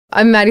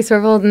I'm Maddie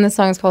Storvold, and this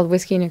song is called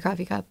Whiskey in Your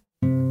Coffee Cup.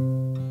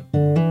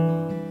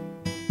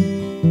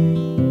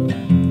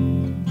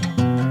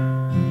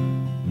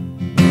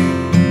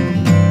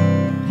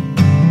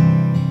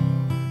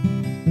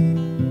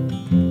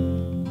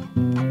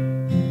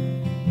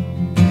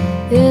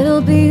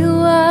 It'll be a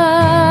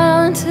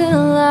while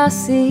until I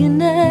see you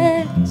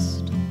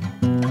next,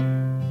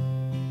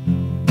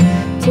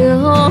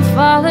 till old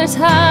Father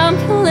Time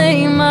can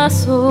lay my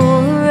soul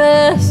to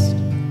rest.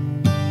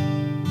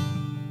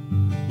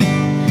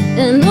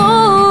 And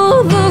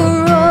oh, the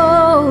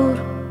road,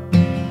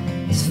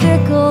 this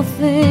fickle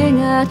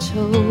thing I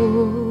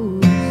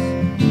chose.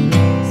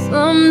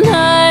 Some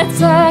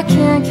nights I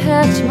can't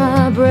catch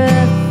my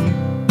breath.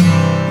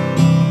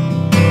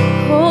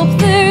 Hope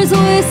there's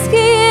whiskey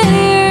in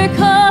your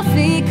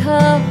coffee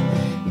cup,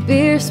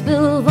 beer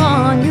spilled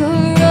on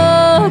your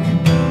rug.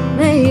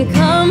 May you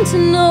come to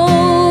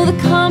know the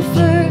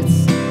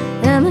comforts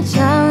and the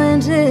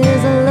challenges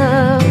of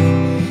love.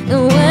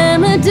 And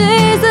when the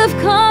days have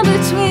come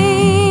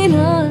between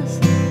us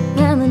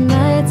and the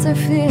nights are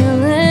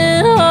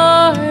feeling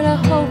hard, I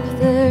hope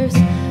there's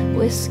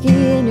whiskey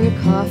in your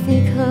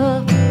coffee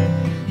cup,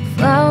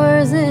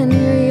 flowers in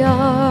your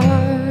yard.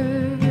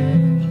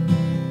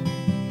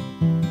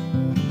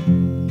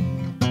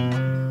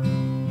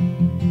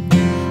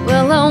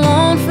 Well, I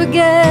won't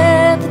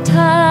forget the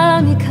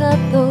time you cut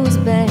those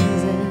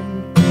bangs in,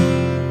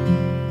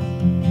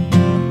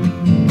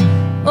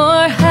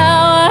 or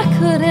how I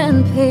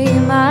couldn't pay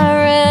my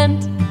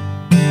rent.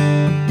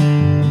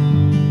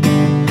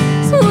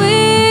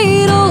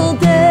 Sweet old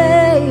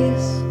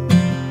days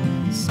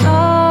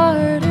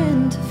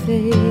starting to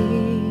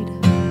fade.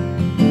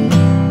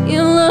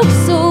 You look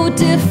so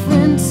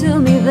different to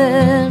me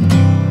then.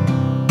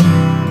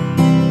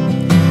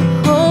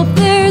 Hope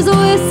there's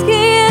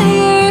whiskey in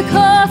your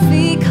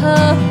coffee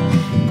cup,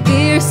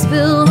 beer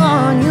spilled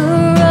on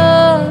your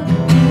rug.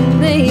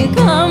 May you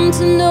come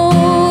to know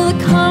the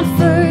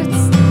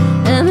comforts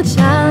and the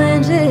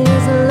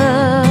challenges of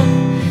love.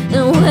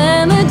 And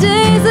when the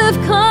days have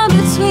come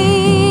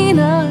between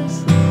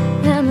us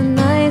and the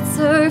nights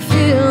are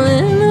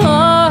feeling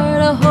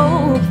hard, I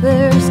hope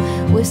there's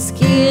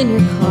whiskey in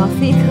your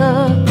coffee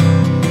cup,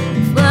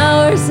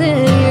 flowers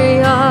in your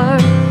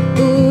yard.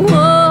 Ooh, oh,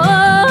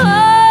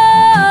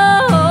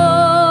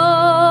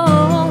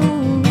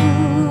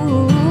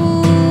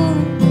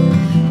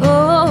 oh,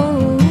 oh.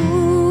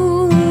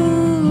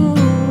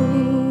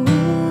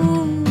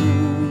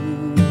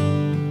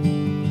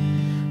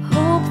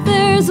 Hope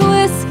there's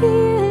whiskey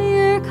in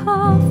your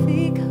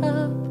coffee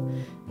cup,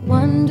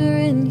 wonder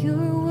in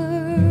your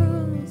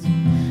worlds.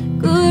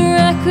 Good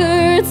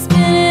records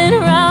spinning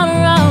round and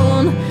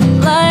round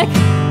like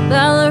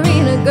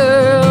ballerina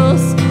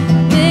girls.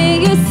 May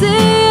you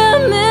see a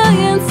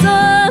million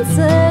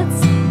sunsets,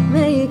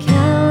 may you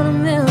count a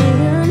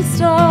million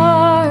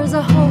stars.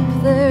 I hope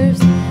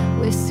there's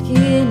whiskey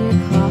in your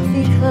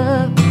coffee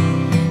cup,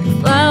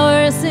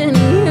 flowers in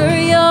your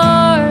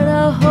yard.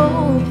 I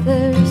hope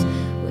there's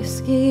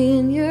whiskey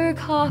in your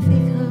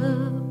coffee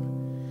cup,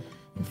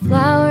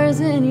 flowers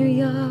in your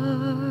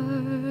yard.